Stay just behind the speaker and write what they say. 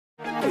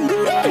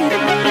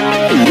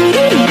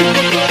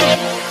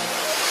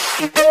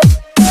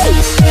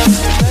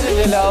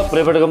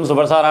പ്രിയപ്പെട്ടവർക്കും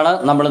Subhash ആണ്.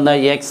 നമ്മൾ ഇന്ന്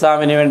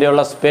എക്സാമിന്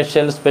വേണ്ടിയുള്ള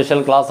സ്പെഷ്യൽ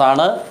ക്ലാസ്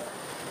ആണ്.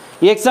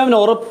 ഈ എക്സാമിന്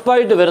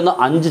ഉറപ്പായിട്ട് വരുന്ന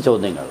 5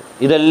 ചോദ്യങ്ങൾ.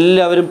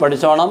 ഇതെല്ലാവരും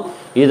പഠിച്ചോണം.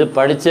 ഇത്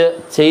പഠിച്ച്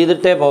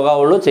ചെയ്തിട്ടേ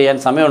പോകാവുള്ളൂ. ചെയ്യാൻ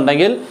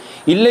സമയമുണ്ടെങ്കിൽ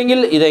ഇല്ലെങ്കിൽ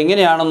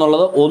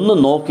ഇതെങ്ങനെയാണെന്നുള്ളത് ഒന്ന്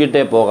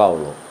നോക്കിയിട്ടേ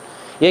പോകാവുള്ളൂ.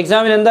 ഈ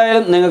എക്സാമിന്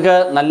എന്തായാലും നിങ്ങൾക്ക്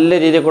നല്ല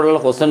രീതിയിലുള്ള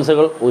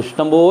ക്വസ്റ്റ്യൻസുകൾ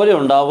ഇഷ്ടംപോലെ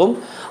ഉണ്ടാകും.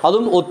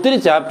 അതും ഒത്തിരി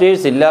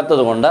ചാപ്റ്റേഴ്സ്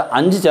ഇല്ലാത്തത് കൊണ്ട്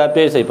 5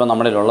 ചാപ്റ്റേഴ്സ് ഇപ്പോൾ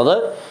നമ്മുടെ ഉള്ളത്.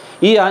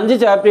 ഈ 5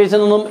 ചാപ്റ്റേഴ്സിൽ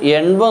നിന്നും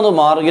 80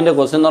 മാർക്കിൻ്റെ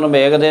ക്വസ്റ്റ്യൻ എന്ന്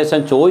പറയുമ്പോൾ ഏകദേശം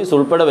ചോയ്സ്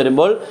ഉൾപ്പെടെ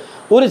വരുമ്പോൾ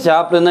ഒരു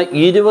ചാപ്റ്ററിൽ നിന്ന്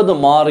 20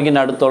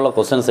 മാർക്കിനടുത്തുള്ള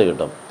ക്വസ്റ്റ്യൻസ്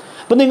കിട്ടും.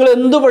 അപ്പം നിങ്ങൾ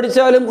എന്ത്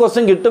പഠിച്ചാലും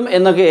ക്വസ്റ്റ്യൻ കിട്ടും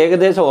എന്നൊക്കെ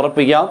ഏകദേശം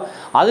ഉറപ്പിക്കാം.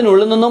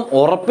 അതിനുള്ളിൽ നിന്നും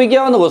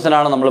ഉറപ്പിക്കാവുന്ന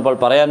ക്വസ്റ്റ്യനാണ് നമ്മളിപ്പോൾ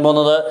പറയാൻ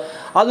പോകുന്നത്.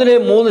 അതിലെ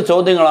 3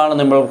 ചോദ്യങ്ങളാണ്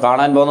നമ്മൾ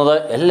കാണാൻ പോകുന്നത്.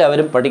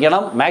 എല്ലാവരും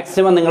പഠിക്കണം.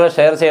 മാക്സിമം നിങ്ങൾ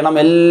ഷെയർ ചെയ്യണം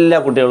എല്ലാ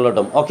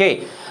കുട്ടികളിലോട്ടും. ഓക്കെ,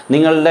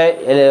 നിങ്ങളുടെ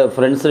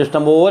ഫ്രണ്ട്സിന്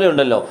ഇഷ്ടം പോലെ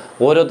ഉണ്ടല്ലോ,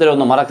 ഓരോരുത്തരും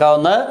ഒന്ന്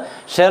മറക്കാവുന്ന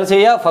ഷെയർ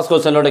ചെയ്യുക. ഫസ്റ്റ്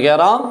ക്വസ്റ്റ്യനിലോട്ട്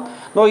കയറാം.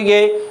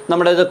 നോക്കിക്കേ,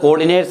 നമ്മുടെ ഇത്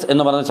കോർഡിനേറ്റ്സ്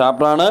എന്ന് പറയുന്ന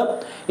ചാപ്റ്ററാണ്.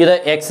 ഇത്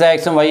എക്സ്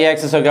ആക്സും വൈ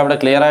ആക്സിസും ഒക്കെ അവിടെ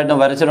ക്ലിയർ ആയിട്ട്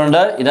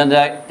വരച്ചിട്ടുണ്ട്.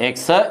 ഇതെന്താ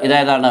എക്സ്,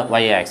 ഇതേതാണ്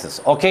വൈ ആക്സിസ്.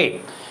 ഓക്കെ,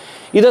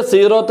 ഇത്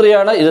 0,3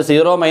 ആണ്, ഇത്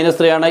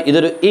 0-3 ആണ്.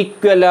 ഇതൊരു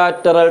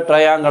ഇക്വലാറ്ററൽ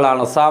ട്രയാങ്കിൾ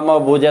ആണ്,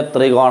 സമഭുജ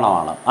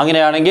ത്രികോണമാണ്.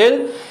 അങ്ങനെയാണെങ്കിൽ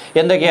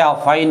എന്തൊക്കെയാ?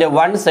 Find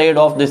one side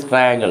of this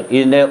triangle.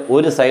 ഇതിൻ്റെ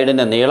ഒരു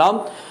സൈഡിൻ്റെ നീളം,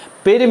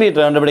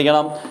 പെരിമീറ്റർ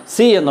കണ്ടുപിടിക്കണം,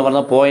 സി എന്ന്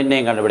പറഞ്ഞ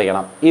പോയിന്റിനെയും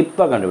കണ്ടുപിടിക്കണം.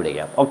 ഇപ്പം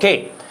കണ്ടുപിടിക്കാം. ഓക്കെ,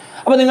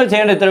 അപ്പോൾ നിങ്ങൾ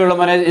ചെയ്യേണ്ട ഇത്രയുള്ള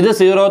മോനെ, ഇത്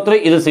 0,3,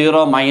 ഇത്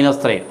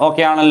 0-3.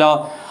 ഓക്കെ ആണല്ലോ.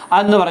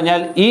 എന്ന്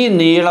പറഞ്ഞാൽ ഈ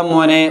നീളം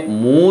മോനെ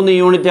 3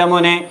 യൂണിറ്റാ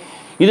മോനെ.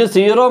 ഇത്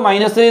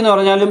 0-3 എന്ന്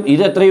പറഞ്ഞാലും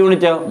ഇത് എത്ര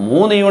യൂണിറ്റാ?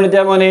 3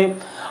 യൂണിറ്റാ മോനെ.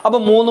 അപ്പോൾ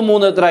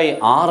 3 എത്രയായി?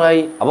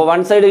 6ആയി. അപ്പോൾ വൺ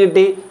സൈഡ്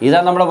കിട്ടി.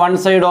 ഇതാണ് നമ്മുടെ one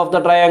side of the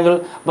triangle.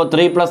 അപ്പോൾ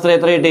 3 + 3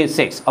 എത്ര കിട്ടി?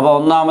 6. അപ്പോൾ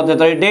ഒന്നാമത്തെ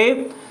എത്ര കിട്ടി?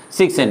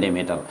 6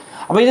 സെൻറ്റിമീറ്റർ.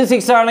 അപ്പോൾ ഇത്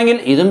 6 ആണെങ്കിൽ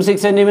ഇതും 6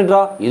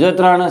 സെൻറ്റിമീറ്ററാ. ഇതും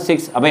എത്രയാണ്?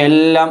 6. അപ്പോൾ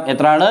എല്ലാം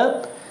എത്രയാണ്?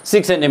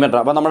 6 സെൻറ്റിമീറ്റർ.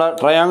 അപ്പോൾ നമ്മുടെ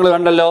ട്രയാങ്കിൾ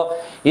കണ്ടല്ലോ.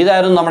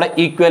 ഇതായിരുന്നു നമ്മുടെ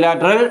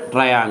ഈക്വലാറ്ററൽ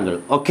ട്രയാങ്കിൾ.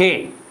 ഓക്കെ,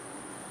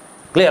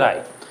 ക്ലിയർ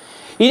ആയി.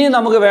 ഇനി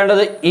നമുക്ക്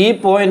വേണ്ടത് ഈ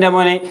പോയിന്റ്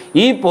മോനെ.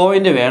 ഈ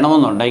പോയിന്റ്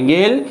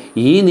വേണമെന്നുണ്ടെങ്കിൽ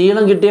ഈ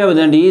നീളം കിട്ടിയാൽ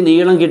മതി. ഈ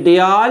നീളം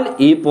കിട്ടിയാൽ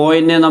ഈ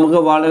പോയിന്റിനെ നമുക്ക്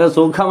വളരെ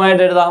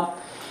സുഖമായിട്ട് എഴുതാം.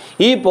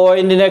 ഈ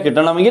പോയിന്റിനെ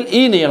കിട്ടണമെങ്കിൽ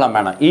ഈ നീളം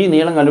വേണം. ഈ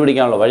നീളം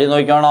കണ്ടുപിടിക്കാനുള്ള വഴി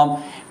നോക്കണം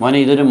മോനെ.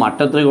 ഇതൊരു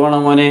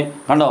മട്ടത്രികോണം മോനെ.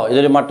 കണ്ടോ,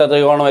 ഇതൊരു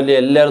മട്ടത്രികോണം അല്ലേ?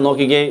 എല്ലാവരും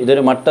നോക്കിക്കേ,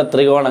 ഇതൊരു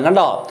മട്ടത്രികോണം.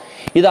 കണ്ടോ,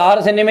 ഇത് 6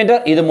 സെൻറ്റിമീറ്റർ,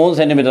 ഇത് 3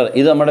 സെൻറ്റിമീറ്റർ.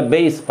 ഇത് നമ്മുടെ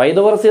ബേസ്.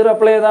 പൈതഗോറസ് തിയറം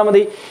അപ്ലൈ ചെയ്താൽ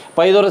മതി.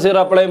 പൈതഗോറസ്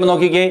തിയറം അപ്ലൈ ചെയ്യുമ്പോൾ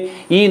നോക്കിക്കേ,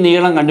 ഈ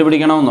നീളം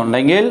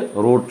കണ്ടുപിടിക്കണമെന്നുണ്ടെങ്കിൽ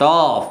റൂട്ട്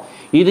ഓഫ്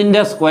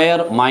ഇതിൻ്റെ സ്ക്വയർ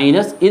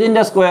മൈനസ്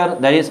ഇതിൻ്റെ square,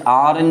 that is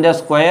 6ൻ്റെ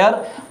square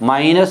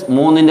minus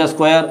 3ൻ്റെ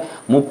square.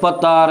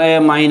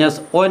 36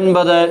 -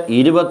 9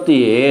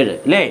 27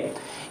 അല്ലേ?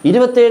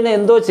 27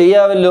 എന്തോ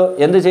ചെയ്യാമല്ലോ.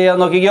 എന്ത് ചെയ്യാൻ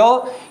നോക്കിക്കോ?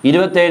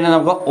 27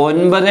 നമുക്ക്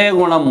 9 ×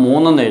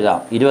 3 എന്ന് എഴുതാം.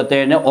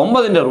 27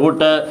 9ൻ്റെ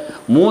റൂട്ട്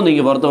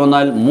 3 പുറത്ത്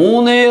വന്നാൽ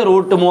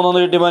 3√3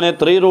 കിട്ടി മോനെ.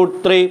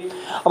 3√3.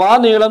 അപ്പോൾ ആ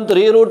നീളം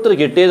 3√3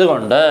 കിട്ടിയത്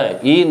കൊണ്ട്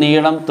ഈ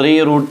നീളം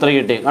 3√3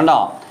 കിട്ടി. കണ്ടോ,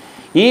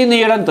 ഈ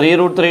നീളം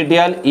 3√3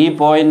 കിട്ടിയാൽ ഈ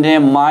പോയിന്റിനെ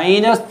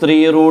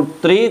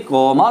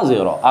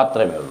 -3√3,0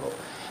 അത്രമേ ഉള്ളൂ.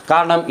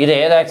 കാരണം ഇത്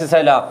ഏത് ആക്സിസ്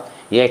അല്ല?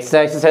 X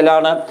axis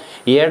അല്ലാണ്.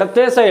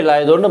 ഇടത്തെ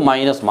സൈഡിലായതുകൊണ്ട്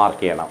മൈനസ്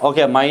മാർക്ക് ചെയ്യണം.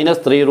 ഓക്കെ,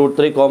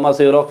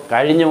 -3√3,0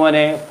 കഴിഞ്ഞു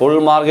മോനെ. ഫുൾ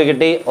മാർക്ക്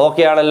കിട്ടി.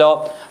 ഓക്കെ ആണല്ലോ.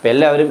 അപ്പോൾ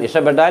എല്ലാവരും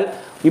ഇഷ്ടപ്പെട്ടാൽ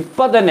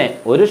ഇപ്പം തന്നെ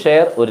ഒരു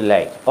ഷെയർ, ഒരു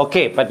ലൈക്ക്.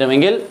 ഓക്കെ,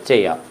 പറ്റുമെങ്കിൽ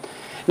ചെയ്യാം.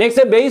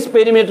 Next, base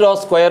perimeter of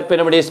square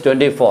pyramid is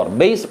 24.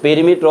 Base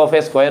perimeter of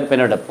A square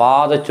pyramid,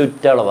 പാദ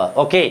ചുറ്റളവ്.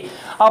 ഓക്കെ,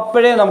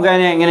 അപ്പോഴേ നമുക്ക്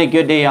അതിനെ എങ്ങനെ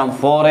ഇക്വേറ്റ് ചെയ്യാം?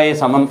 4a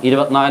 =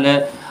 24.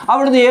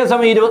 അവിടുന്ന് a =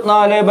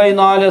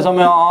 24/4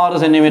 6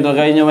 സെൻറ്റിമീറ്റർ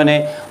കഴിഞ്ഞവനെ.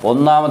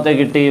 ഒന്നാമത്തെ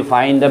കിട്ടി.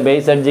 ഫൈൻഡ് ദ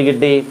ബേസ് എഡ്ജ്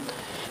കിട്ടി.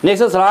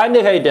 Next, slant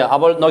height.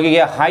 അപ്പോൾ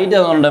നോക്കിക്കുക, ഹൈറ്റ്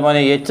തന്നിട്ടുണ്ട്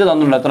മോനെ, h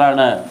തന്നിട്ടുണ്ട്.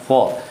 എത്രയാണ്?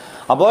 4.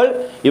 അപ്പോൾ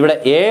ഇവിടെ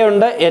a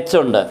ഉണ്ട്, h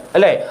ഉണ്ട്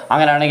അല്ലേ?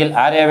 അങ്ങനെയാണെങ്കിൽ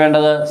ആരെയാണ്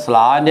വേണ്ടത്?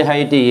 Slant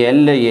height L.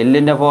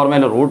 Lൻ്റെ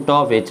formula √h²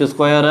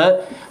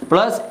 +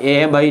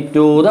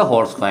 a/2 the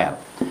whole square.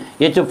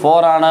 h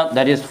 4 ആണ്,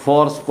 that is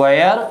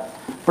 4²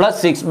 +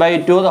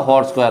 6/2 the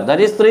whole square,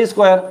 that is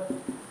 3².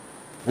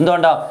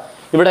 എന്തുകൊണ്ടാ?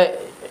 ഇവിടെ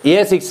a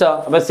 6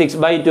 അപ്പോൾ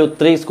 6/2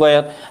 3².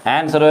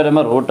 ആൻസർ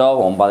വരുമ്പോൾ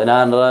 √9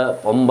 9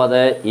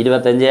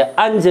 25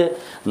 5.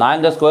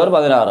 4ൻ്റെ സ്ക്വയർ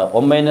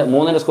 16,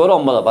 3ൻ്റെ സ്ക്വയർ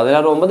 9,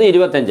 16 9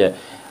 25.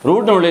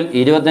 റൂട്ടിനുള്ളിൽ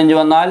 25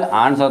 വന്നാൽ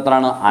ആൻസർ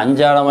എത്രയാണ്?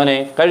 5 ആണ് മോനെ.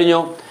 കഴിഞ്ഞു.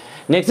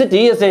 നെക്സ്റ്റ്,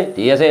 ടി എസ്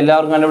എ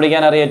എല്ലാവർക്കും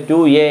കണ്ടുപിടിക്കാൻ അറിയാം.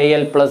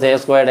 2al +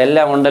 a²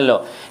 എല്ലാം ഉണ്ടല്ലോ.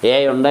 a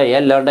ഉണ്ട്,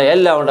 l ഉണ്ട്,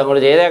 എല്ലാം ഉണ്ട്.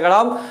 അങ്ങോട്ട്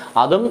ചെയ്തേക്കണം.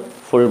 അതും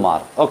full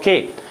mark. Okay,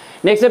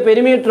 next,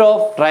 perimeter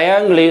of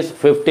triangle is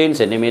 15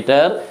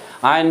 centimetre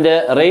and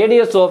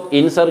radius of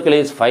incircle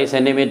is 5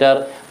 centimetre.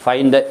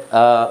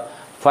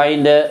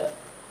 Find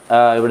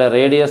ഇവിടെ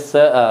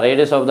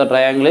radius of the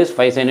triangle is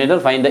 5 centimetre.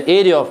 Find the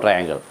area of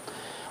triangle.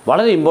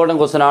 വളരെ ഇമ്പോർട്ടൻറ്റ്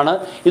ക്വസ്റ്റൻ ആണ്.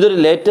 ഇതൊരു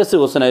ലേറ്റസ്റ്റ്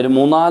ക്വസ്റ്റൻ ആയി, ഒരു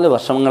 3-4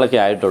 വർഷങ്ങളൊക്കെ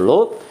ആയിട്ടുള്ളൂ.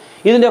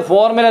 ഇതിൻ്റെ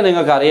formula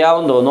നിങ്ങൾക്ക്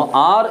അറിയാമെന്ന് തോന്നുന്നു.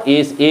 R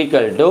is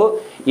equal to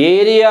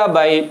area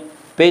by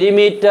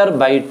perimeter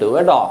by 2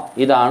 കേട്ടോ.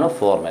 ഇതാണ്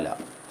formula.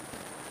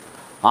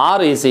 R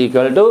is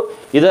equal to,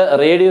 ഇത്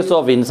റേഡിയസ്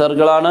ഓഫ്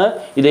ഇൻസർക്കിൾ ആണ്,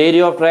 ഇത്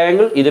ഏരിയ ഓഫ്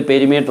ട്രയാങ്കിൾ, ഇത്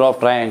പെരിമീറ്റർ ഓഫ്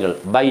ട്രയാങ്കിൾ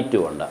ബൈ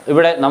 2 ഉണ്ട്.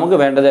 ഇവിടെ നമുക്ക്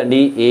വേണ്ടത്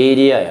ഈ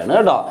ഏരിയയാണ്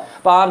കേട്ടോ.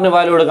 അപ്പോൾ ആറിന്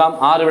വാല്യൂ കൊടുക്കാം.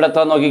 6 ഇവിടെ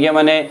എത്ര നോക്കിക്കാൻ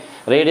മോനെ,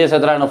 റേഡിയസ്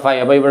എത്രയാണ് 5.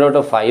 അപ്പോൾ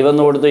ഇവിടോട്ട് 5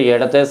 എന്ന് കൊടുത്തു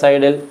ഇടത്തെ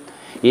സൈഡിൽ.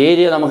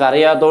 ഏരിയ നമുക്ക്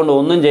അറിയാത്തതുകൊണ്ട്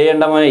ഒന്നും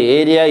ചെയ്യേണ്ട മോനെ,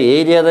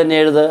 ഏരിയ തന്നെ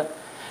എഴുതുക.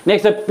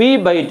 Next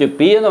p/2.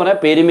 പി എന്ന് പറഞ്ഞാൽ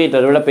പെരിമീറ്റർ.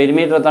 ഇവിടെ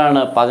പെരിമീറ്റർ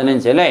എത്രയാണ്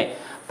 15 അല്ലേ,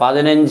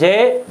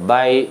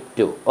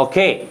 15/2.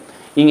 ഓക്കെ,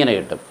 ഇങ്ങനെ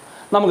കിട്ടും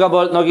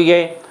നമുക്കപ്പോൾ.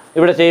 നോക്കിക്കേ,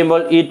 ഇവിടെ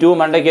ചെയ്യുമ്പോൾ ഈ 2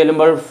 മണ്ടയ്ക്ക്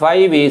ചെല്ലുമ്പോൾ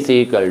 5 is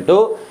equal to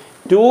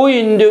 2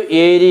 into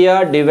area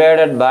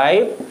divided by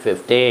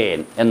 15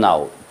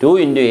 എന്നാവും. 2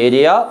 ഇൻറ്റു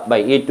ഏരിയ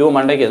ബൈ ഈ 2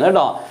 മണ്ടയ്ക്ക്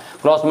കേട്ടോ.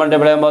 ക്രോസ്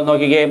മൾട്ടിപ്ലൈ ചെയ്യുമ്പോൾ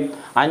നോക്കിക്കേ,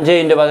 5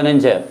 ഇൻറ്റു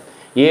 15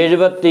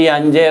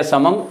 75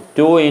 സമം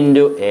 2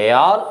 ഇൻറ്റു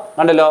AR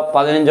കണ്ടല്ലോ,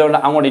 15 കൊണ്ട്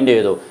അങ്ങോട്ട് ഇൻറ്റു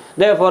ചെയ്തു.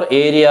 therefore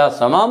ഏരിയ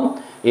സമം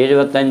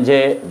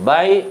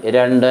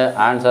 75/2.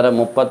 ആൻസർ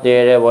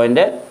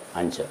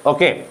 37.5.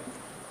 ഓക്കെ,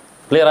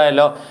 ക്ലിയർ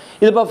ആയല്ലോ.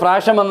 ഇതിപ്പോൾ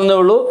ഫ്രാക്ഷൻ വന്നതേ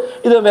ഉള്ളൂ.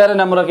 ഇത് വേറെ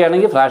നമ്പറൊക്കെ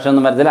ആണെങ്കിൽ ഫ്രാക്ഷൻ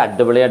ഒന്നും വരത്തില്ല,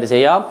 അടിപൊളിയായിട്ട്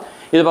ചെയ്യാം.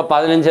 ഇതിപ്പോൾ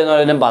 15 എന്ന്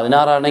പറയുന്നത്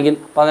 16 ആണെങ്കിൽ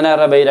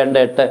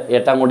 16/2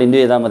 8 അങ്ങോട്ട് ഇൻറ്റു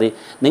ചെയ്താൽ മതി.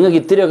 നിങ്ങൾക്ക്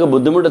ഇത്തിരിയൊക്കെ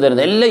ബുദ്ധിമുട്ട്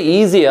തരുന്നത് എല്ലാം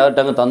ഈസി ആയിട്ട്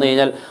അങ്ങ് തന്നു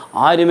കഴിഞ്ഞാൽ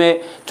ആരുമേ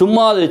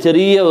ചുമ്മാ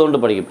ചെറിയ കൊണ്ട്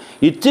പഠിക്കും.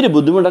 ഇച്ചിരി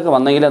ബുദ്ധിമുട്ടൊക്കെ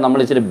വന്നെങ്കിലേ നമ്മൾ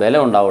ഇച്ചിരി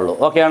ബലം ഉണ്ടാവുള്ളൂ.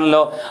 ഓക്കെ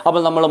ആണല്ലോ.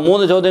 അപ്പോൾ നമ്മൾ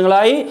 3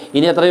 ചോദ്യങ്ങളായി.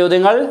 ഇനി എത്ര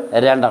ചോദ്യങ്ങൾ?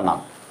 2 എണ്ണം.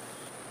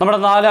 നമ്മുടെ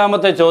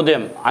 4ാമത്തെ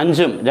ചോദ്യം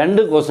 5ഉം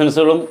 2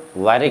 ക്വസ്റ്റ്യൻസുകളും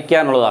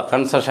വരയ്ക്കാനുള്ളതാണ്.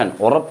 കൺസെഷൻ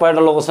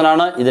ഉറപ്പായിട്ടുള്ള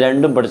ക്വസ്റ്റ്യനാണ്. ഇത്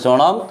രണ്ടും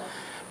പഠിച്ചോണം.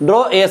 Draw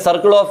A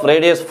circle of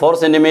radius 4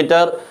 cm.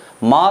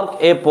 Mark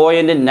A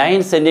point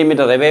 9 cm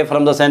away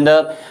from the center.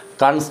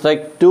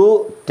 Construct 2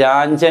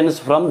 tangents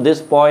from this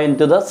point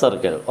to the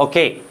circle.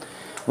 Okay,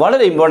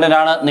 വളരെ ഇമ്പോർട്ടൻ്റ്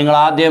ആണ്. നിങ്ങൾ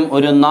ആദ്യം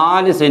ഒരു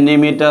 4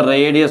 cm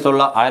റേഡിയസ്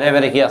ഉള്ള അര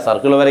വരയ്ക്കുക,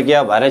 സർക്കിൾ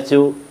വരയ്ക്കുക.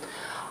 വരച്ചു.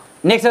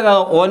 നെക്സ്റ്റ്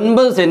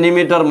 9 cm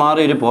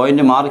മാറി ഒരു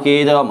പോയിന്റ്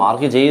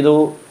മാർക്ക് ചെയ്തു.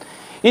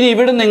 ഇനി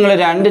ഇവിടെ നിങ്ങൾ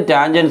 2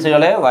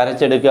 ടാൻജൻസുകളെ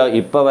വരച്ചെടുക്കുക.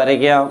 ഇപ്പോൾ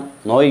വരയ്ക്കാം,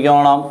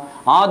 നോക്കിക്കോണം.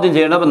 ആദ്യം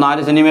ചെയ്യേണ്ടത്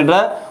 4 cm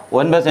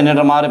 9 cm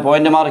മാറി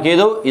പോയിന്റ് മാർക്ക്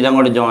ചെയ്തു,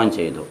 ഇതങ്ങോട്ട് ജോയിൻ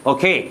ചെയ്തു.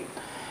 ഓക്കെ,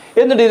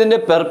 എന്നിട്ട് ഇതിൻ്റെ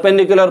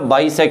പെർപെൻഡിക്കുലർ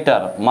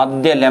ബൈസെക്ടർ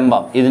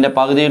മധ്യലംബം ഇതിൻ്റെ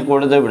പകുതിയിൽ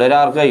കൊടുത്ത് ഇവിടെ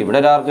ഒരാർക്ക്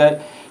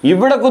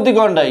ഇവിടെ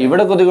കുത്തിക്കൊണ്ട്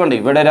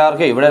ഇവിടെ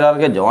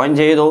ഒരാർക്ക് ജോയിൻ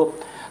ചെയ്തു,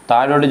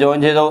 താഴോട്ട് ജോയിൻ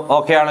ചെയ്തു.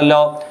 ഓക്കെ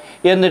ആണല്ലോ.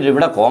 എന്നിട്ട്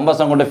ഇവിടെ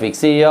കോമ്പസും കൊണ്ട്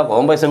ഫിക്സ് ചെയ്യുക.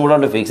 കോമ്പസും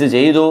കൊണ്ട് ഫിക്സ്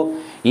ചെയ്തു.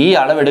 ഈ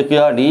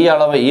അളവെടുക്കുക,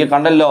 ഈ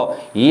കണ്ടല്ലോ,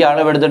 ഈ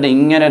അളവെടുത്തിട്ട്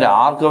ഇങ്ങനെ ഒരു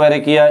ആർക്ക്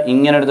വരയ്ക്കുക,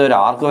 ഇങ്ങനെ എടുത്ത് ഒരു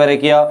ആർക്ക്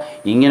വരയ്ക്കുക.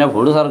 ഇങ്ങനെ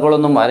ഫുൾ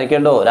സർക്കിളൊന്നും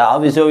വരയ്ക്കേണ്ട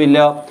ഒരാവശ്യവും ഇല്ല.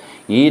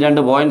 ഈ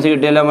 2 പോയിന്റ്സ്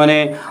കിട്ടിയല്ലോ മോനെ,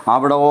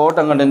 അവിടെ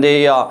അങ്ങോട്ട് എന്ത്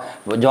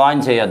ചെയ്യുക, ജോയിൻ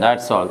ചെയ്യുക.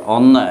 That's all.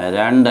 1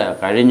 2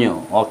 കഴിഞ്ഞു.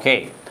 ഓക്കെ,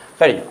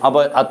 കഴിഞ്ഞു.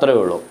 അപ്പോൾ അത്രയേ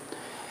ഉള്ളൂ.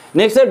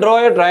 Next draw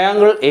A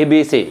triangle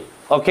ABC.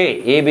 Okay,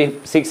 AB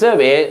 6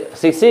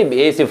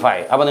 AC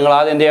 5. അപ്പോൾ നിങ്ങൾ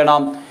ആദ്യം എന്ത്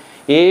ചെയ്യണം,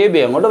 AB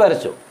അങ്ങോട്ട്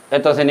വരച്ചു.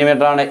 എത്ര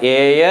സെൻറ്റിമീറ്ററാണ്?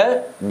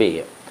 AB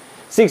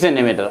 6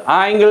 cm.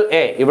 ആംഗിൾ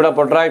A ഇവിടെ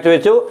പ്രൊട്രാക്ട്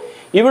വെച്ചു.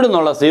 ഇവിടെ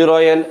നിന്നുള്ള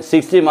 0L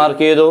 60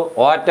 മാർക്ക് ചെയ്തു.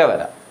 ഒറ്റ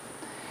വര.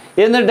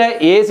 എന്നിട്ട്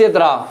AC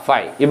എത്ര?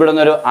 5. ഇവിടെ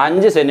നിന്നൊരു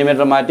 5 cm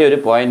മാറ്റി ഒരു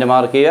പോയിന്റ്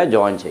മാർക്ക് ചെയ്യുക,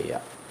 ജോയിൻ ചെയ്യുക.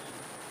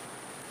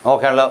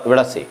 ഓക്കെ ആണല്ലോ.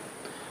 ഇവിടെ C.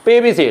 ഇപ്പോൾ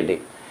ABC കിട്ടി.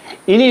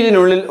 ഇനി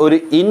ഇതിനുള്ളിൽ ഒരു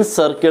ഇൻ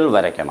സർക്കിൾ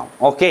വരയ്ക്കണം.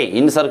 ഓക്കെ,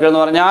 ഇൻ സർക്കിൾ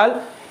എന്ന് പറഞ്ഞാൽ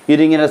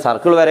ഇതിങ്ങനെ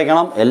സർക്കിൾ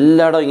വരയ്ക്കണം.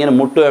 എല്ലായിടും ഇങ്ങനെ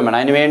മുട്ടുകയും വേണം.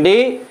 അതിന് വേണ്ടി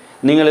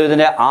നിങ്ങൾ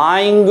ഇതിൻ്റെ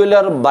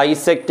ആംഗുലർ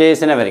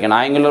ബൈസെക്ടേഴ്സിനെ വരയ്ക്കണം.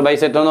 ആംഗുലർ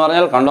ബൈസെക്ടർ എന്ന്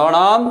പറഞ്ഞാൽ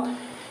കണ്ടോണം,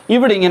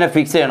 ഇവിടെ ഇങ്ങനെ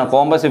ഫിക്സ് ചെയ്യണം.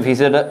 കോമ്പസ്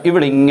ഫിക്സ് ചെയ്തിട്ട്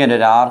ഇവിടെ ഇങ്ങനെ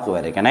ഒരു ആർക്ക്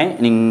വരയ്ക്കണേ.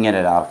 ഇങ്ങനെ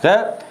ഒരു ആർക്ക്.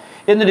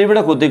 എന്നിട്ട്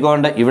ഇവിടെ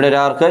കുത്തിക്കൊണ്ട് ഇവിടെ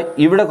ഒരാർക്ക്,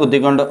 ഇവിടെ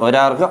കുത്തിക്കൊണ്ട്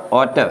ഒരാർക്ക്,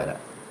 ഒറ്റ വര.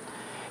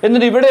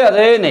 എന്നിട്ട് ഇവിടെ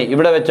അതേനെ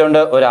ഇവിടെ വെച്ചുകൊണ്ട്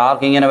ഒരു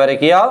ആർക്ക് ഇങ്ങനെ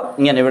വരയ്ക്കുക.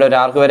 ഇങ്ങനെ ഇവിടെ ഒരു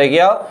ആർക്ക്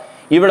വരയ്ക്കുക.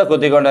 ഇവിടെ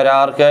കുത്തിക്കൊണ്ട്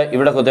ഒരാർക്ക്,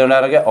 ഇവിടെ കുത്തിക്കൊണ്ട്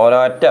ഒരാർക്ക്,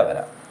 ഒരൊറ്റ വര.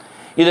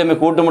 ഇത്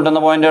കൂട്ടുമുട്ടുന്ന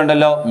പോയിന്റ്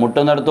ഉണ്ടല്ലോ,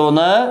 മുട്ടുന്നിടത്തു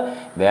നിന്ന്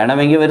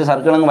വേണമെങ്കിൽ ഒരു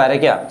സർക്കിൾ അങ്ങ്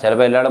വരയ്ക്കാം.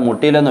 ചിലപ്പോൾ എല്ലാവരും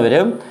മുട്ടിയില്ലെന്ന്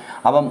വരും.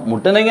 അപ്പം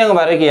മുട്ടുന്നെങ്കിൽ അങ്ങ്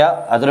വരയ്ക്കുക,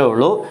 അത്രേ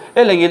ഉള്ളൂ.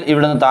 അല്ലെങ്കിൽ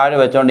ഇവിടെ നിന്ന് താഴെ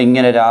വെച്ചുകൊണ്ട്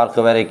ഇങ്ങനെ ഒരു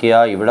ആർക്ക് വരയ്ക്കുക.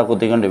 ഇവിടെ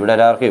കുത്തിക്കൊണ്ട് ഇവിടെ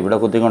ഒരാർക്ക്, ഇവിടെ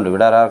കുത്തിക്കൊണ്ട്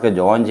ഇവിടെ ഒരാർക്ക്,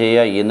 ജോയിൻ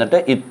ചെയ്യുക. എന്നിട്ട്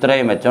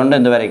ഇത്രയും വെച്ചുകൊണ്ട്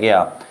എന്ത് വരയ്ക്കുക,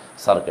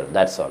 സർക്കിൾ.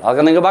 That's all.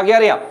 അതൊക്കെ നിങ്ങൾക്ക് ബാക്കി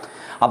അറിയാം.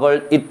 അപ്പോൾ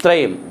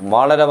ഇത്രയും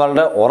വളരെ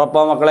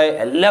ഉറപ്പാ മക്കളെ,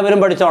 എല്ലാവരും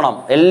പഠിച്ചോണം,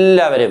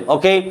 എല്ലാവരും.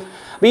 ഓക്കെ,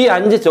 അപ്പോൾ ഈ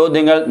 5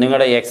 ചോദ്യങ്ങൾ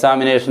നിങ്ങളുടെ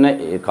എക്സാമിനേഷന്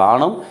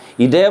കാണും.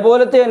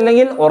 ഇതേപോലത്തെ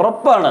അല്ലെങ്കിൽ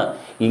ഉറപ്പാണ്.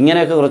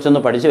 ഇങ്ങനെയൊക്കെ കുറച്ചൊന്ന്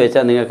പഠിച്ചു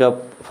വെച്ചാൽ നിങ്ങൾക്ക്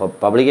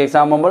പബ്ലിക്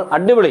എക്സാം ആകുമ്പോൾ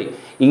അടിപൊളി.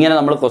 ഇങ്ങനെ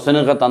നമ്മൾ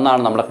ക്വസ്റ്റ്യനൊക്കെ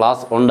തന്നാണ് നമ്മുടെ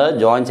ക്ലാസ് ഉണ്ട്,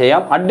 ജോയിൻ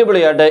ചെയ്യാം.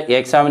 അടിപൊളിയായിട്ട്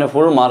എക്സാമിന്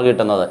ഫുൾ മാർക്ക്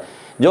കിട്ടുന്നത്.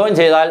 ജോയിൻ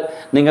ചെയ്താൽ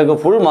നിങ്ങൾക്ക്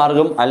ഫുൾ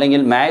മാർക്കും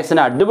അല്ലെങ്കിൽ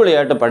മാത്സിനെ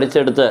അടിപൊളിയായിട്ട്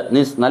പഠിച്ചെടുത്ത്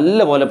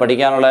നല്ലപോലെ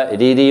പഠിക്കാനുള്ള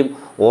രീതിയും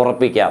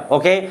ഉറപ്പിക്കാം.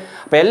 ഓക്കെ,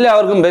 അപ്പോൾ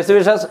എല്ലാവർക്കും ബെസ്റ്റ്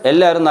വിഷസ്.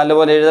 എല്ലാവരും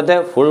നല്ലപോലെ എഴുതട്ടെ,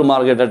 ഫുൾ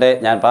മാർക്ക് കിട്ടട്ടെ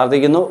ഞാൻ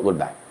പ്രാർത്ഥിക്കുന്നു.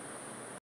 Good bye.